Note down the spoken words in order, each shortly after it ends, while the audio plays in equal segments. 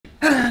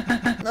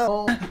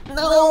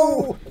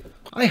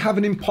I have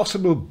an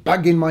impossible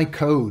bug in my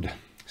code.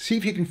 See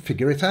if you can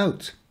figure it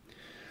out.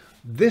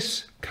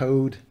 This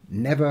code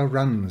never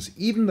runs,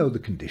 even though the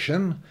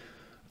condition,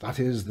 that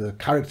is the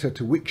character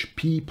to which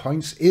p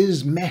points,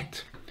 is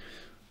met.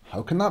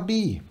 How can that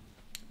be?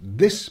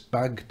 This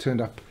bug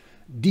turned up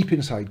deep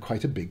inside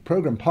quite a big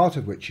program, part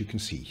of which you can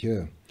see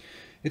here.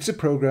 It's a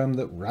program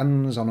that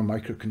runs on a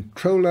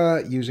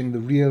microcontroller using the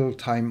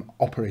real-time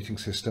operating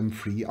system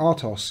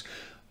FreeRTOS.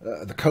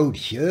 The code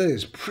here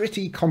is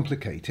pretty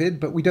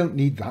complicated, but we don't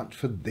need that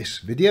for this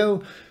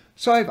video.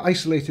 So I've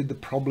isolated the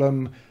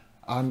problem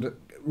and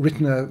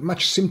written a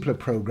much simpler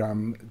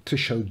program to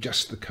show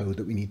just the code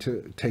that we need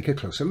to take a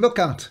closer look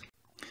at.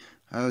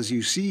 As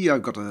you see,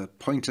 I've got a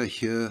pointer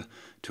here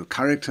to a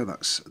character,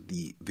 that's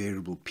the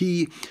variable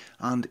p,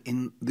 and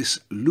in this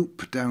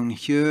loop down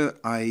here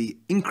I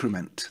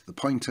increment the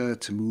pointer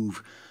to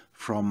move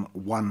from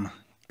one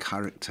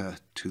character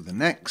to the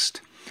next.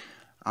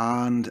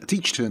 And at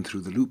each turn through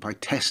the loop I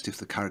test if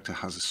the character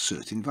has a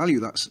certain value.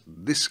 That's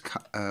this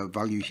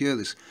value here,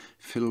 this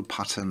fill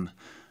pattern,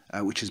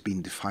 which has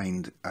been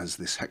defined as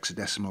this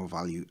hexadecimal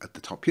value at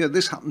the top here.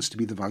 This happens to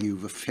be the value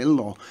of a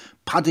fill or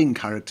padding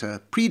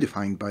character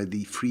predefined by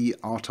the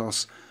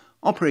FreeRTOS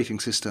operating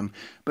system,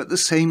 but the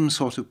same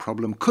sort of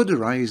problem could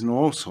arise in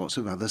all sorts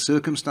of other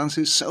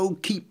circumstances, so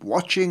keep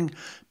watching,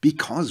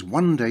 because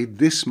one day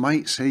this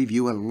might save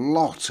you a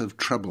lot of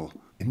trouble.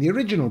 In the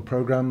original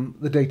program,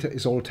 the data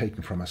is all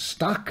taken from a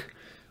stack,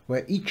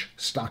 where each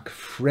stack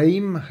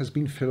frame has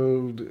been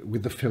filled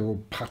with the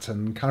fill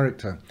pattern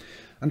character,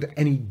 and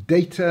any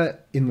data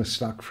in the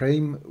stack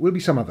frame will be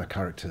some other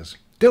characters.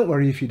 Don't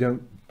worry if you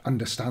don't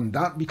understand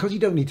that, because you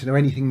don't need to know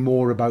anything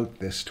more about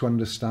this to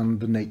understand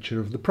the nature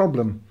of the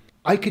problem.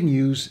 I can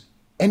use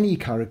any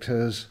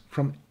characters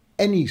from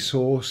any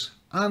source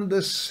and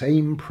the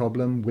same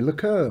problem will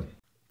occur.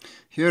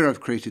 Here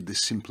I've created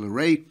this simple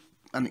array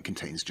and it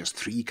contains just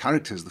 3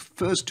 characters. The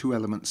first 2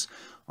 elements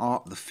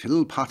are the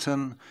fill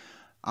pattern,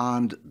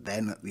 and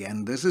then at the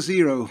end there's a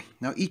 0.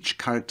 Now each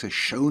character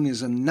shown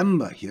is a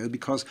number here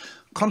because,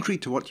 contrary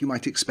to what you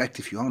might expect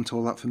if you aren't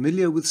all that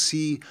familiar with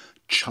C,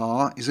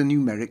 char is a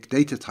numeric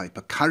data type.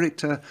 A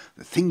character,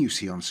 the thing you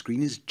see on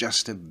screen, is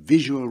just a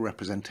visual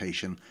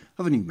representation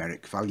of a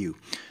numeric value.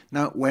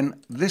 Now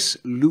when this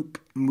loop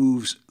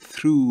moves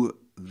through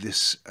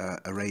this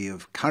array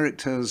of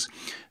characters,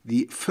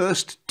 the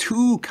first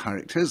 2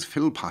 characters,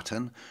 fill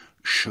pattern,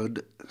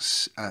 should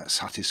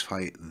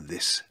satisfy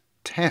this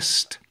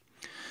test.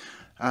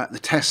 The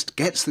test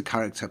gets the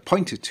character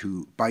pointed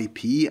to by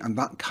p, and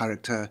that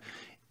character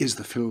is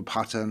the fill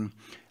pattern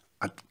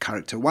at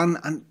character 1,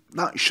 and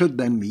that should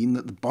then mean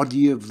that the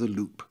body of the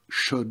loop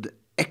should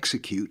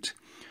execute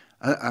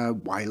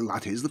while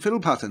that is the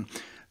fill pattern.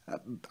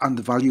 And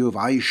the value of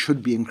I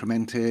should be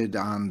incremented,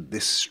 and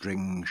this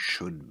string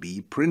should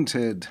be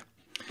printed.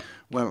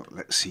 Well,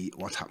 let's see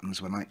what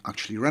happens when I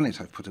actually run it.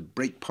 I've put a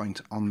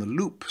breakpoint on the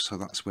loop, so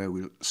that's where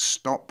we'll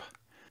stop.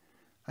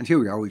 And here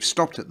we are, we've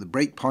stopped at the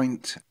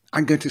breakpoint.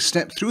 I'm going to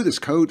step through this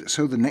code,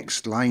 so the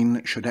next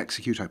line should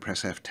execute. I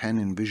press F10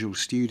 in Visual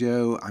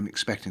Studio. I'm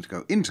expecting to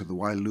go into the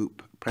while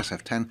loop, press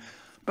F10.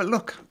 But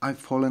look, I've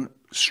fallen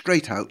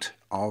straight out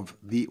of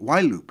the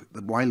while loop.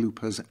 The while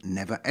loop has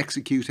never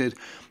executed,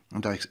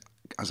 and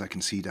as I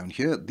can see down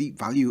here, the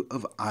value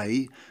of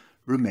I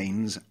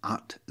remains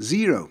at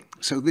 0.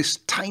 So this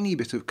tiny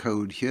bit of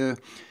code here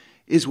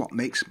is what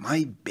makes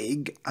my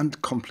big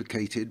and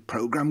complicated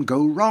program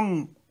go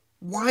wrong.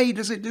 Why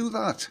does it do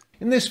that?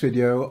 In this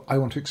video, I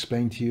want to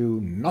explain to you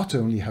not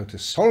only how to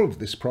solve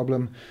this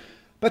problem,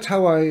 but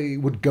how I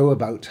would go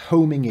about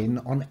homing in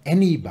on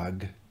any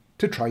bug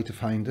to try to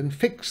find and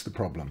fix the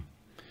problem.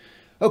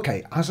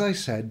 Okay, as I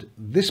said,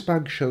 this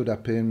bug showed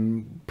up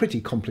in a pretty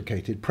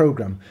complicated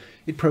program.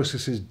 It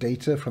processes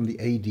data from the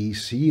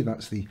ADC,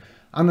 that's the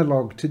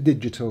analog to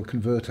digital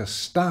converter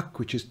stack,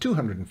 which is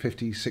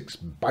 256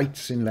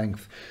 bytes in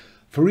length.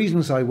 For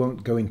reasons I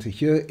won't go into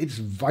here, it's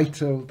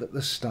vital that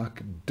the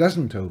stack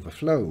doesn't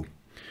overflow.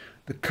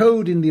 The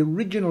code in the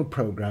original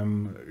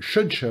program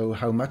should show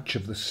how much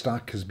of the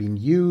stack has been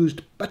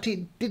used, but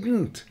it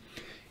didn't.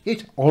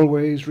 It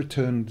always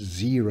returned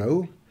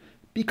 0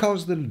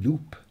 because the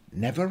loop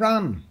never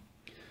ran.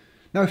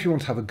 Now if you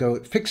want to have a go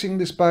at fixing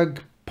this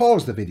bug,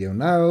 pause the video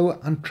now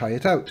and try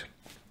it out.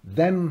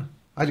 Then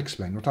I'll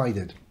explain what I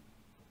did.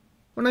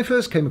 When I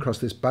first came across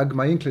this bug,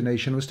 my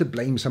inclination was to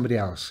blame somebody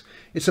else.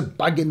 It's a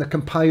bug in the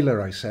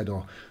compiler, I said,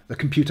 or the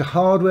computer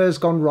hardware's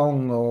gone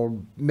wrong, or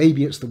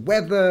maybe it's the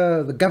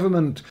weather, the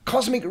government,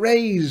 cosmic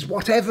rays,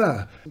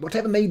 whatever.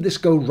 Whatever made this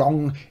go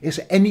wrong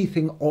is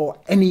anything or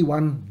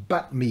anyone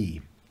but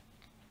me.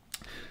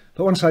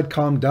 But once I'd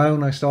calmed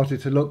down, I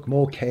started to look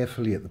more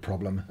carefully at the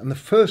problem, and the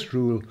first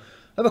rule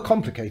of a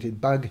complicated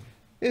bug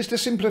is to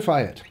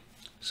simplify it.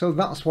 So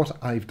that's what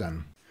I've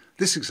done.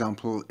 This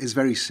example is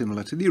very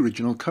similar to the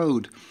original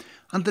code,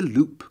 and the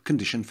loop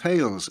condition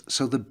fails,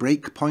 so the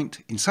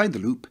breakpoint inside the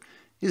loop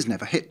is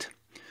never hit.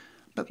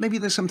 But maybe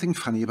there's something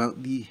funny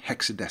about the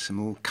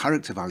hexadecimal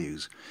character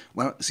values.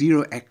 Well,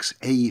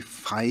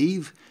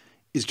 0xA5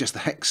 is just the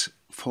hex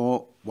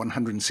for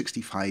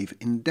 165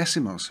 in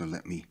decimal. So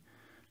let me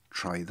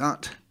try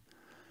that.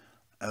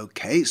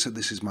 Okay, so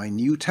this is my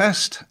new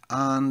test,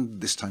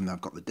 and this time I've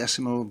got the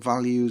decimal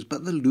values,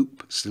 but the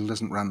loop still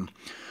doesn't run.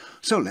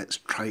 So let's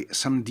try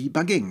some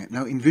debugging.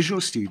 Now in Visual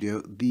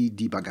Studio, the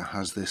debugger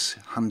has this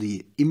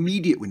handy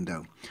immediate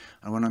window,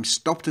 and when I'm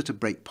stopped at a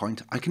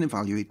breakpoint, I can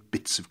evaluate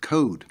bits of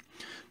code.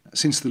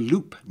 Since the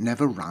loop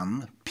never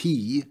ran,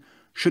 P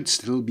should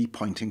still be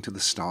pointing to the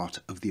start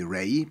of the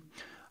array.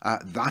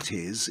 That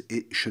is,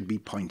 it should be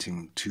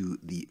pointing to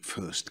the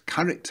first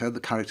character, the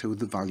character with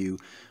the value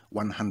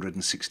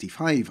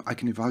 165. I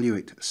can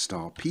evaluate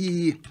star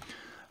P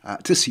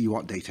to see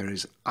what data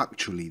is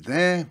actually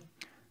there,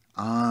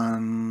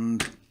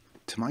 and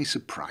to my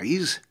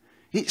surprise,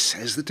 it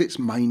says that it's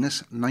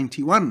minus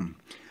 91.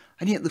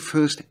 And yet the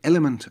first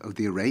element of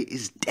the array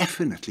is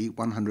definitely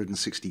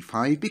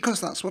 165 because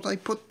that's what I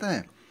put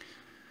there.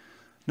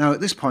 Now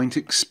at this point,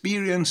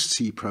 experienced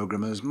C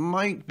programmers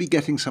might be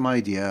getting some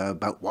idea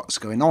about what's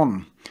going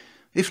on.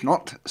 If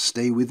not,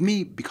 stay with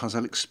me because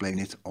I'll explain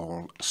it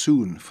all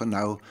soon. For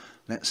now,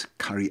 let's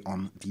carry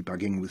on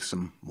debugging with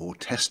some more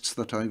tests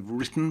that I've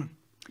written.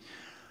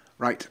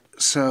 Right,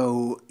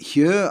 so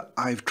here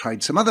I've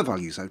tried some other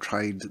values. I've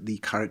tried the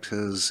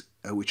characters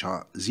which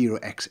are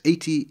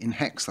 0x80 in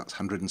hex, that's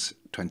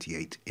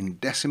 128 in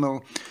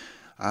decimal.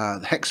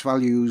 The hex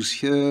values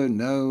here,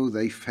 no,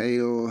 they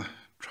fail.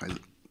 Try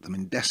them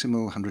in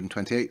decimal,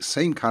 128,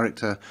 same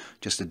character,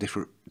 just a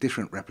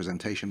different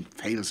representation,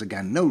 fails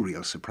again, no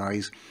real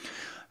surprise.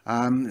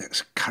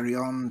 Let's carry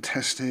on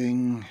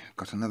testing.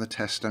 Got another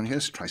test down here,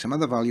 let's try some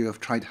other value. I've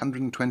tried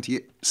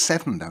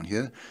 127 down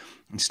here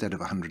instead of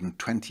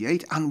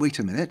 128, and wait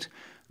a minute,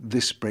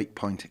 this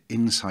breakpoint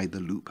inside the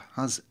loop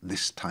has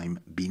this time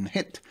been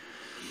hit.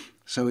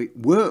 So it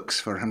works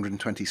for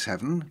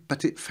 127,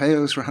 but it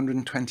fails for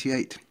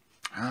 128.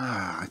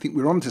 I think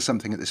we're on to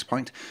something at this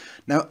point.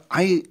 Now,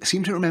 I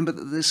seem to remember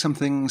that there's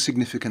something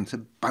significant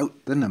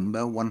about the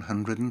number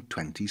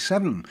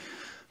 127.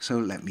 So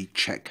let me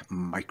check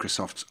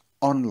Microsoft's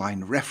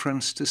online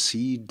reference to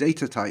see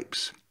data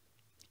types.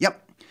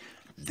 Yep,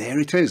 there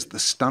it is. The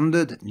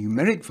standard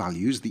numeric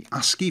values, the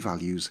ASCII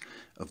values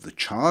of the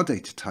char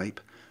data type,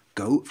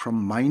 go from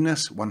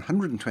minus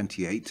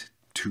 128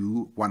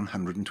 to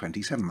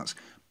 127. That's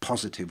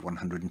positive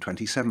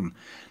 127.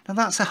 Now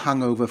that's a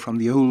hangover from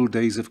the old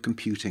days of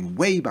computing,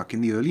 way back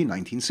in the early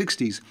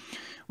 1960s,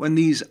 when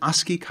these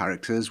ASCII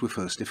characters were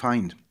first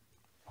defined.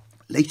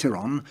 Later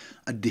on,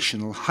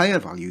 additional higher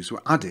values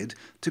were added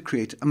to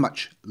create a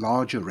much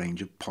larger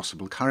range of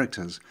possible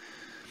characters.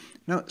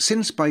 Now,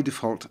 since by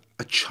default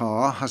a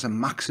char has a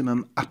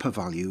maximum upper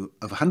value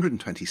of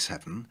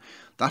 127,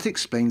 that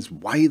explains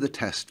why the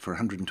test for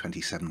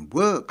 127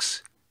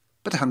 works,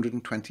 but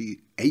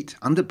 128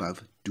 and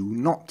above do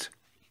not.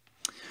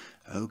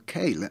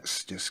 Okay,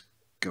 let's just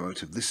go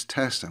out of this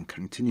test. I'm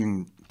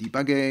continuing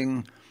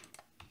debugging.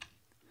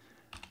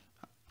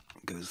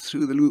 Goes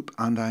through the loop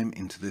and I'm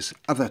into this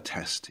other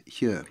test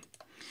here.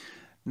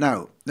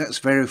 Now, let's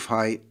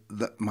verify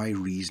that my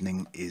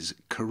reasoning is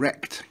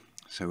correct.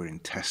 So we're in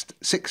test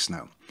 6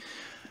 now.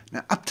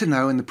 Now, up to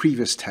now in the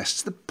previous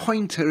tests, the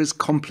pointer has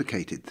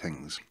complicated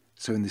things.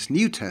 So in this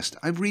new test,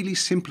 I've really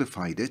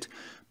simplified it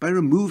by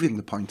removing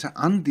the pointer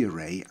and the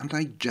array, and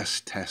I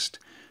just test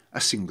a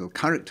single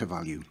character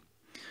value.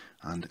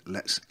 And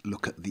let's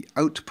look at the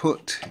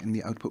output in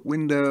the output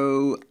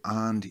window,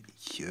 and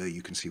here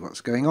you can see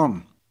what's going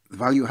on. The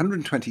value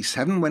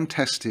 127 when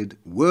tested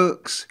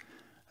works,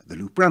 the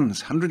loop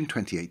runs,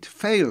 128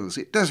 fails,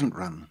 it doesn't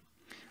run.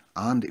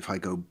 And if I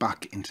go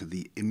back into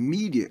the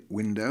immediate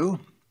window,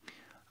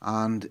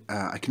 and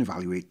I can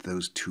evaluate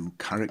those two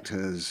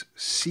characters,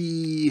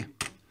 C,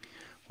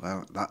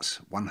 well, that's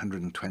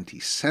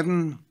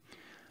 127,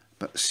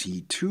 but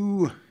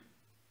C2,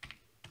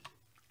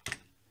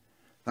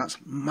 that's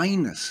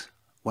minus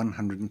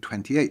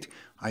 128.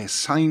 I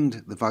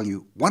assigned the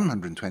value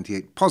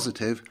 128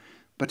 positive,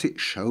 but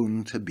it's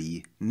shown to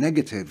be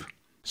negative.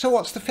 So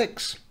what's the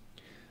fix?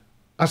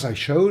 As I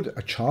showed,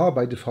 a char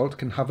by default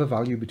can have a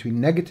value between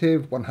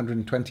negative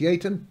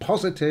 128 and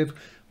positive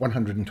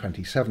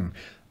 127.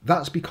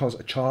 That's because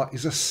a char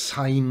is a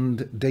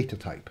signed data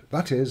type.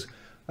 That is,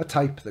 a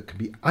type that can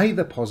be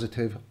either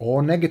positive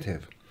or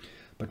negative.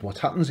 But what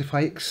happens if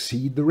I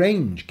exceed the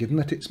range, given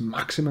that its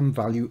maximum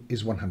value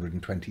is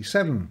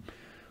 127?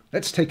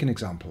 Let's take an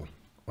example.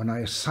 When I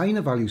assign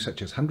a value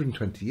such as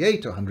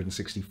 128 or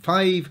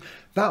 165,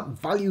 that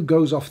value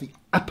goes off the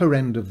upper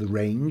end of the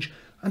range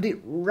and it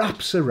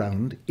wraps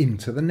around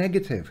into the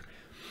negative.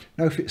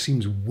 Now, if it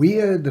seems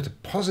weird that a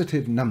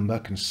positive number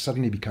can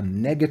suddenly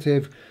become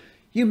negative,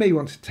 you may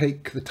want to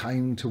take the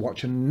time to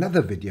watch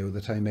another video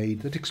that I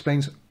made that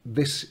explains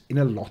this in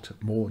a lot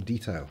more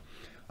detail.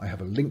 I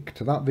have a link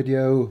to that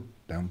video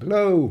down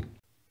below.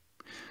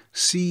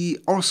 C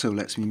also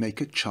lets me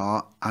make a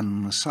char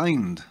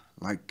unsigned,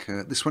 like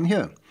this one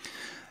here.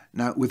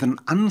 Now, with an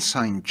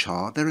unsigned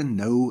char, there are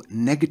no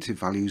negative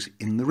values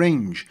in the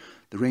range.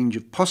 The range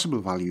of possible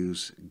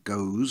values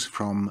goes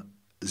from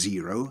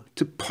 0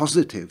 to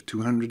positive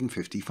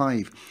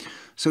 255.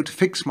 So to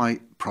fix my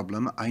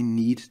problem, I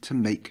need to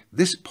make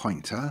this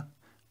pointer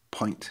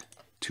point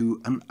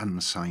to an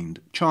unsigned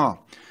char.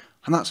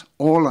 And that's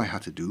all I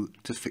had to do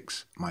to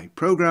fix my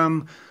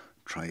program.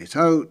 Try it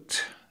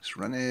out. Let's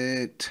run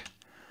it.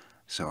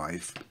 So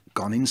I've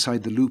gone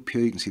inside the loop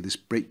here. You can see this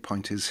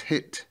breakpoint is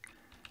hit.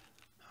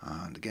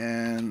 And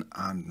again,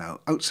 and now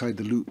outside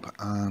the loop,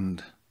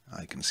 and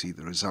I can see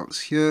the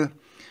results here.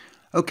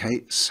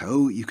 Okay,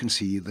 so you can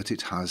see that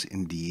it has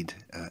indeed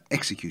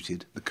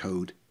executed the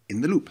code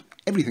in the loop.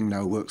 Everything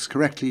now works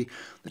correctly.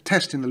 The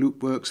test in the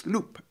loop works. The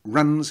loop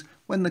runs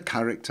when the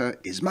character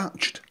is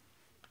matched.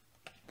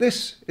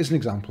 This is an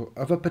example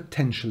of a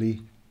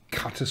potentially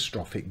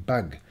catastrophic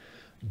bug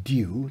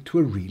due to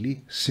a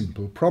really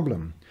simple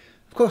problem.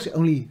 Of course, it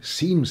only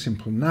seems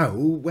simple now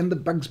when the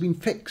bug's been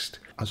fixed,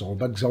 as all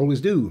bugs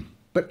always do.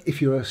 But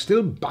if you're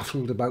still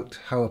baffled about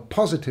how a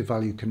positive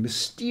value can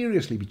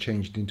mysteriously be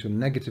changed into a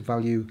negative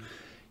value,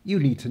 you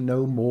need to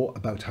know more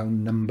about how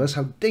numbers,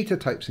 how data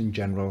types in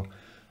general,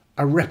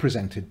 are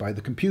represented by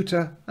the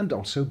computer and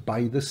also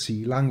by the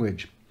C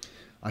language.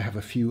 I have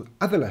a few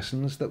other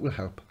lessons that will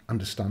help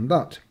understand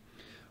that.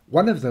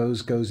 One of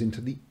those goes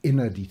into the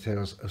inner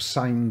details of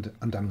signed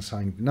and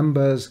unsigned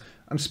numbers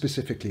and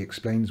specifically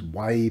explains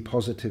why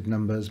positive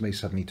numbers may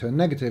suddenly turn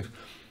negative.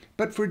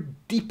 But for a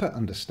deeper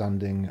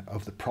understanding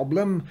of the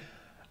problem,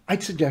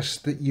 I'd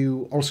suggest that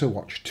you also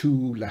watch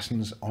 2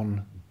 lessons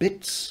on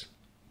bits,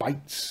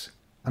 bytes,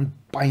 and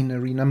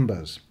binary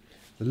numbers.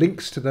 The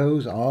links to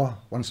those are,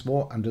 once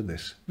more, under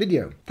this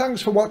video.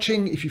 Thanks for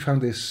watching. If you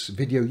found this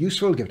video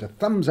useful, give it a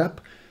thumbs up.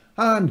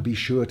 And be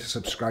sure to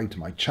subscribe to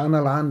my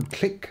channel and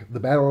click the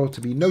bell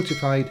to be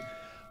notified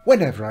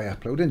whenever I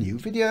upload a new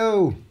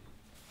video.